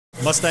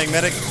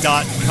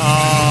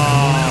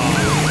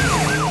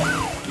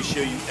MustangMedic.com. We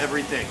show you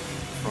everything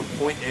from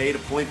point A to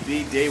point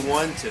B, day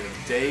one to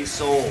day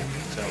sold.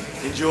 So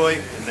enjoy,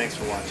 and thanks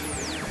for watching.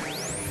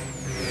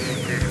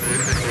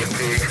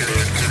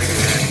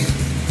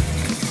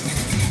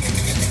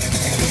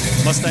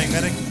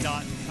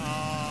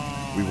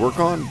 MustangMedic.com. We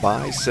work on,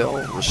 buy, sell,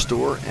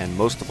 restore, and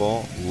most of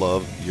all,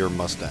 love your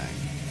Mustang.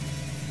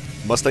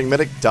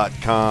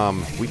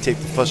 MustangMedic.com. We take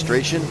the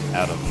frustration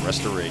out of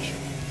restoration.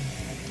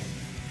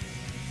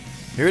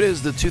 Here it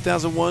is, the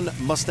 2001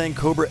 Mustang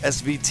Cobra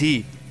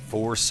SVT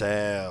for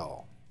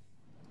sale.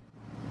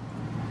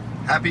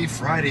 Happy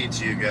Friday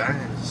to you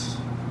guys.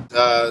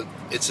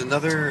 It's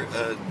another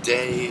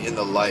day in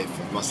the life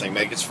of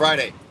MustangMedic. It's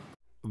Friday.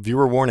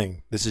 Viewer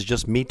warning, this is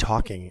just me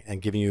talking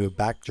and giving you a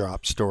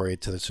backdrop story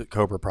to the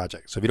Cobra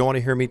project. So if you don't want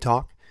to hear me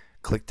talk,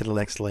 click to the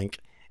next link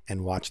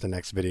and watch the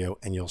next video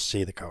and you'll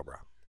see the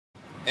Cobra.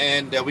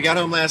 And we got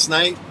home last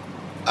night.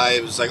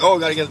 I was like, oh, I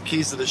got to get the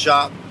keys to the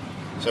shop.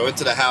 So I went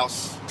to the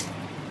house,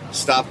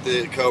 stopped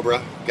the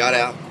Cobra, got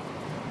out,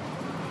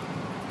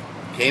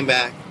 came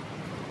back,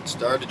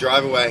 started to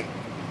drive away,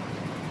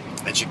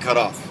 and she cut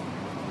off.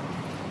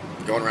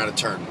 Going around a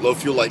turn. Low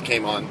fuel light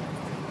came on,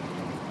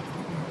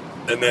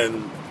 and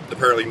then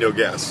apparently no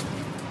gas.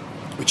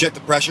 We checked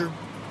the pressure,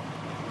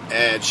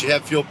 and she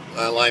had fuel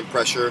line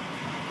pressure,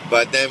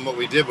 but then what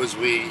we did was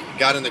we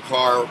got in the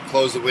car,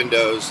 closed the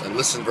windows, and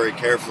listened very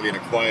carefully in a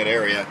quiet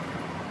area,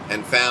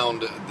 and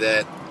found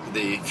that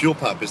the fuel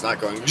pump is not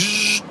going.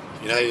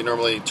 You know how you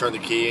normally turn the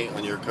key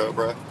on your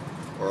Cobra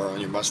or on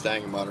your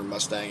Mustang, a modern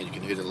Mustang, and you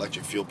can hear the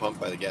electric fuel pump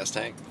by the gas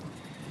tank?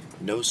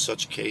 No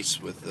such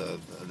case with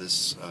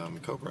this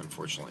Cobra,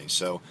 unfortunately.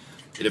 So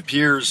it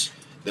appears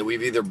that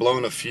we've either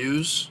blown a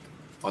fuse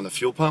on the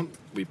fuel pump.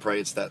 We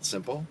pray it's that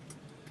simple.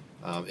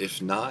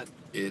 If not,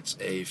 it's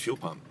a fuel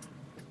pump,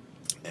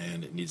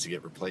 and it needs to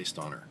get replaced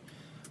on her.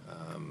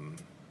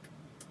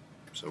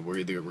 So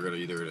we're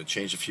gonna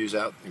change the fuse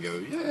out and go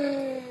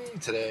yay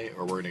today,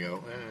 or we're gonna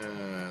go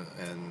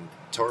and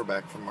tow her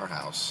back from our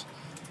house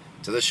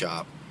to the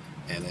shop,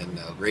 and then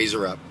raise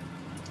her up,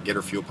 get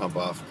her fuel pump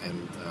off,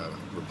 and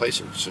replace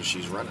her so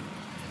she's running.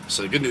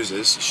 So the good news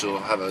is she'll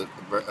have a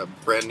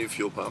brand new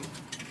fuel pump,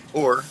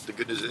 or the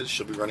good news is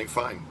she'll be running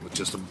fine with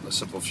just a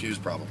simple fuse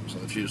problem. So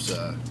the fuse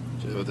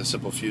with a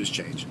simple fuse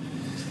change.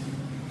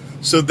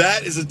 So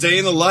that is a day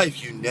in the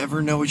life. You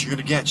never know what you're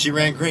going to get. She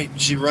ran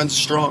great. She runs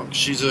strong.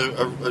 She's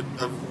a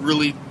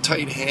really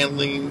tight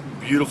handling,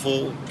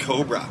 beautiful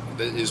Cobra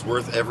that is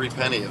worth every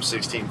penny of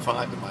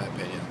 16.5 in my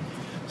opinion.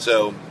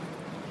 So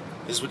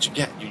this is what you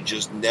get. You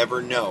just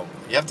never know.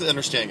 You have to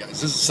understand, guys.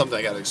 This is something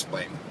I got to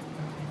explain.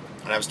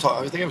 And I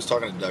think I was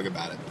talking to Doug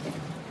about it.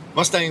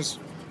 Mustangs,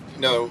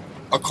 you know,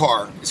 a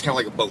car is kind of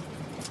like a boat,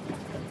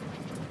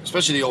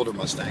 especially the older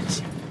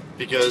Mustangs,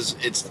 because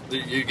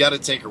you got to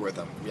tinker with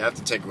them. You have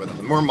to tinker with them.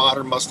 The more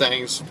modern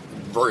Mustangs,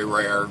 very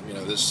rare. You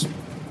know, this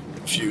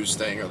fuse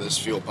thing or this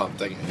fuel pump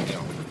thing. You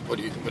know, what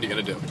are you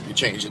gonna do? You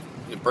change it.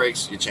 It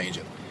breaks. You change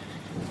it.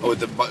 But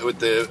with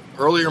the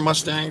earlier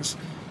Mustangs,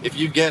 if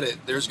you get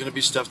it, there's going to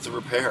be stuff to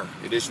repair.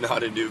 It is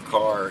not a new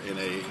car in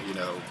a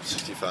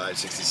 65,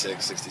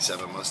 66,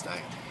 67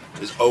 Mustang.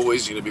 There's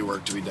always going to be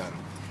work to be done.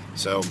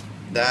 So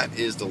that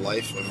is the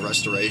life of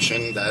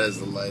restoration. That is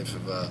the life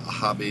of a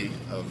hobby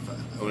of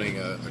owning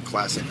a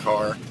classic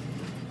car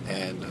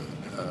and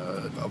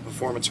a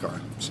performance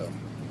car. So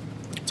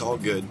it's all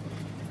good,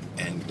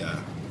 and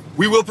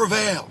we will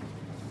prevail.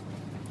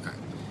 All right.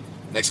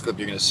 Next clip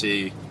you're going to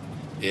see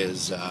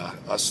is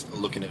us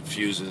looking at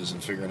fuses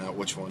and figuring out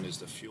which one is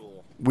the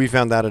fuel. We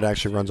found out it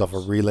actually runs off a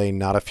relay,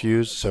 not a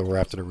fuse, so we're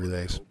after the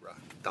relays.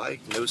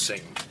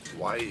 Diagnosing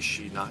why is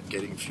she not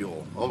getting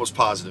fuel. Almost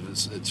positive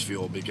it's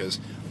fuel, because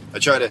I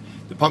try to,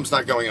 the pump's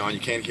not going on, you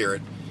can't hear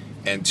it,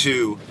 and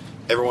two,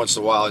 every once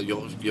in a while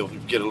you'll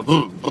get a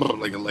little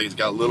like it's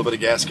got a little bit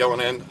of gas going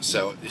in,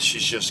 so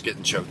she's just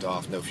getting choked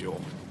off, no fuel.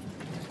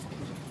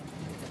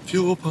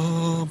 Fuel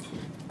pump.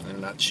 They're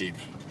not cheap,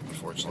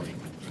 unfortunately,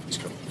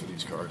 for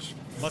these cars.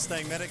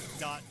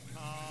 MustangMedic.com.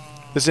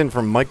 This is in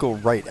from Michael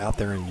Wright out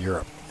there in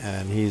Europe,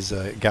 and he's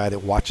a guy that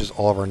watches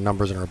all of our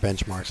numbers and our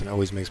benchmarks and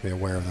always makes me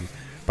aware of them.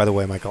 By the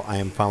way, Michael, I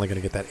am finally going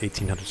to get that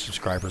 1,800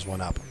 subscribers one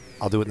up.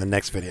 I'll do it in the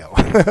next video.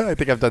 I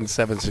think I've done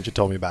 7 since you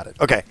told me about it.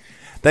 Okay.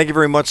 Thank you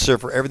very much, sir,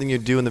 for everything you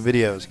do in the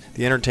videos.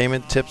 The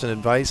entertainment, tips, and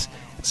advice.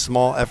 It's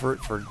small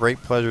effort for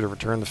great pleasure to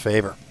return the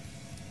favor.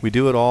 We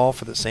do it all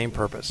for the same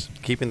purpose,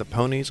 keeping the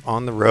ponies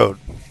on the road.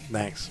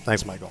 Thanks.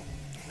 Thanks, Michael.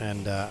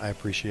 And I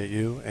appreciate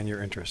you and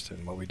your interest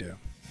in what we do.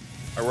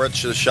 I went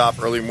to the shop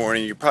early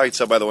morning. You probably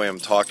tell by the way I'm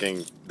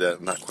talking that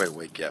I'm not quite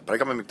awake yet, but I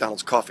got my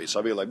McDonald's coffee, so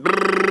I'll be like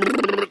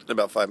in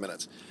about 5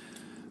 minutes.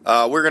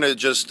 We're going to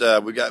just,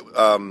 we got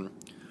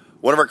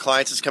one of our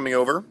clients is coming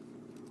over.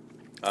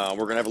 We're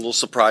going to have a little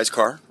surprise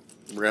car.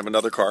 We're going to have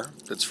another car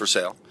that's for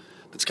sale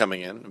that's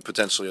coming in, and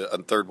potentially a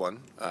third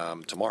one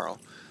tomorrow.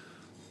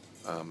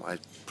 I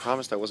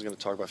promised I wasn't going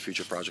to talk about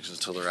future projects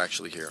until they're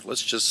actually here.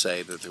 Let's just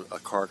say that a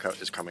car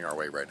is coming our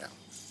way right now.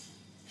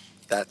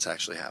 That's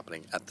actually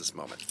happening at this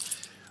moment.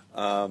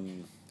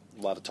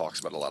 a lot of talks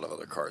about a lot of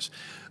other cars.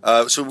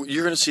 So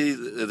you're going to see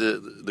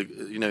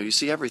you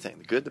see everything,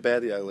 the good, the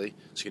bad, the ugly,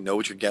 so you know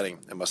what you're getting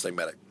at Mustang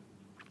Medic.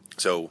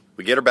 So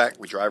we get her back,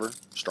 we drive her,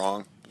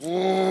 strong,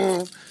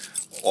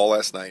 all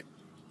last night.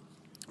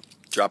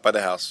 Drop by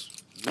the house,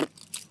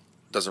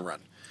 doesn't run.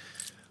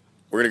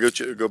 We're going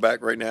to go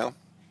back right now.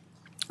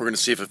 We're going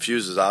to see if a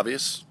fuse is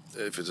obvious,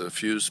 if it's a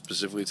fuse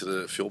specifically to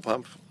the fuel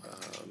pump.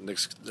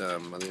 Nick's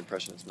on the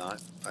impression it's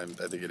not. I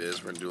think it is.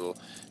 We're going to do a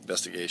little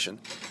investigation.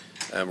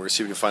 And we're going to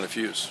see if we can find a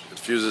fuse. If the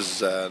fuse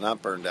is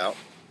not burned out,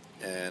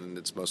 and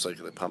it's most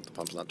likely the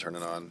pump's not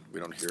turning on. We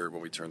don't hear it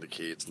when we turn the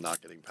key. It's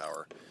not getting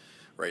power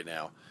right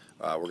now.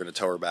 We're going to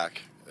tow her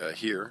back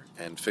here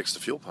and fix the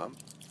fuel pump.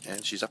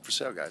 And she's up for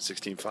sale, guys,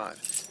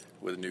 $16,500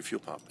 with a new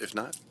fuel pump. If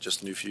not,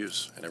 just a new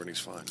fuse, and everything's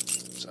fine.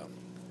 So,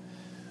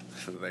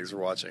 thanks for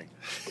watching.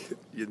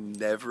 You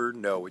never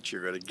know what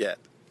you're going to get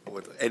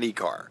with any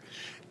car.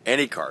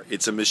 Any car.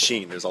 It's a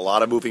machine. There's a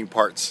lot of moving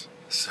parts.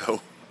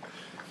 So,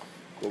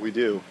 what we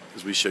do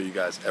is we show you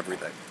guys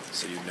everything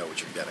so you know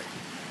what you're getting.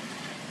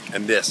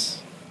 And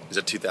this is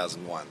a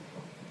 2001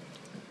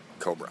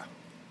 Cobra.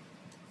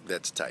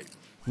 That's tight.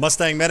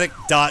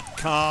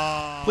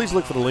 MustangMedic.com. Please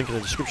look for the link in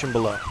the description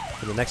below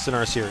for the next in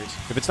our series.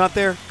 If it's not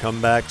there,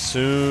 come back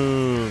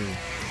soon.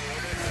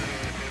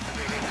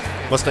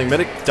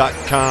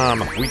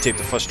 MustangMedic.com. We take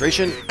the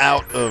frustration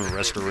out of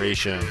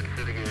restoration.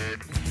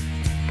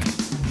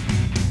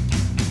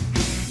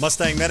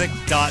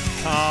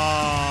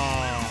 MustangMedic.com.